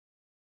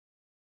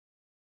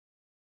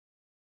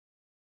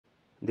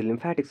The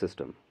lymphatic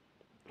system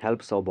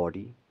helps our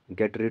body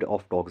get rid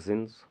of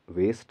toxins,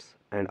 wastes,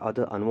 and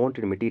other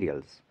unwanted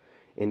materials,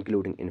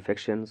 including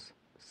infections,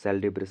 cell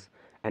debris,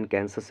 and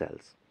cancer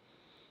cells.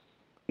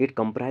 It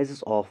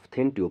comprises of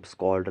thin tubes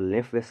called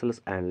lymph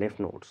vessels and lymph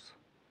nodes.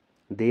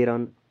 They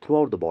run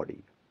throughout the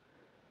body.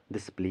 The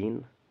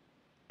spleen,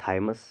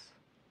 thymus,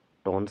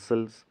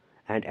 tonsils,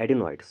 and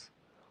adenoids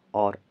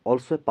are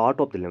also a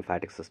part of the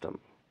lymphatic system.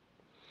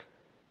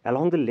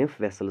 Along the lymph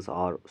vessels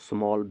are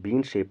small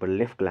bean shaped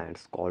lymph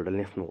glands called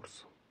lymph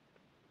nodes.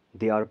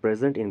 They are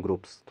present in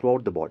groups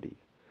throughout the body,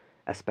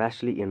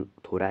 especially in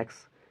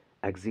thorax,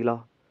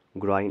 axilla,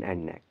 groin,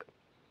 and neck.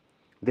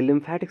 The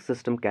lymphatic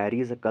system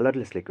carries a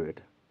colorless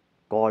liquid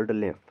called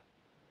lymph.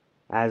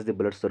 As the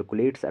blood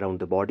circulates around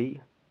the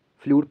body,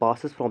 fluid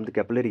passes from the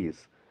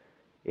capillaries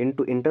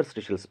into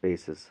interstitial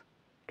spaces,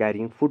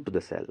 carrying food to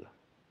the cell.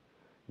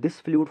 This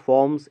fluid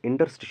forms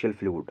interstitial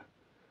fluid,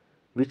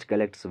 which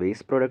collects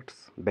waste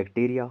products,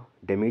 bacteria,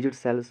 damaged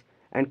cells,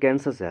 and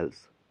cancer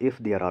cells if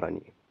there are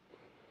any.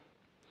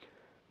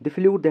 The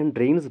fluid then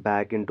drains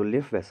back into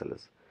lymph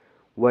vessels,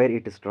 where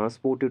it is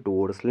transported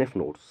towards lymph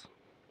nodes.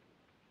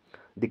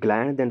 The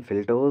gland then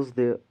filters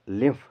the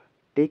lymph,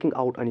 taking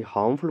out any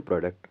harmful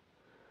product.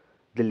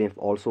 The lymph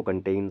also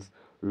contains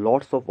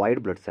lots of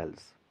white blood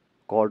cells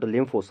called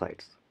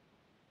lymphocytes,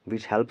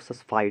 which helps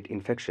us fight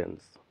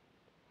infections.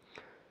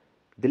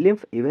 The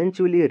lymph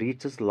eventually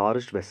reaches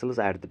large vessels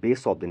at the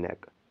base of the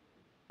neck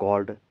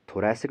called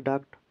thoracic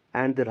duct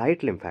and the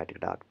right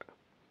lymphatic duct.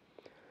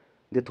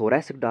 The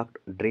thoracic duct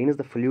drains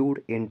the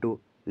fluid into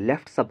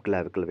left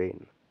subclavicle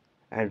vein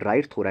and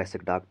right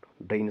thoracic duct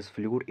drains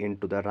fluid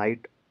into the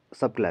right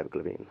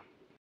subclavicle vein.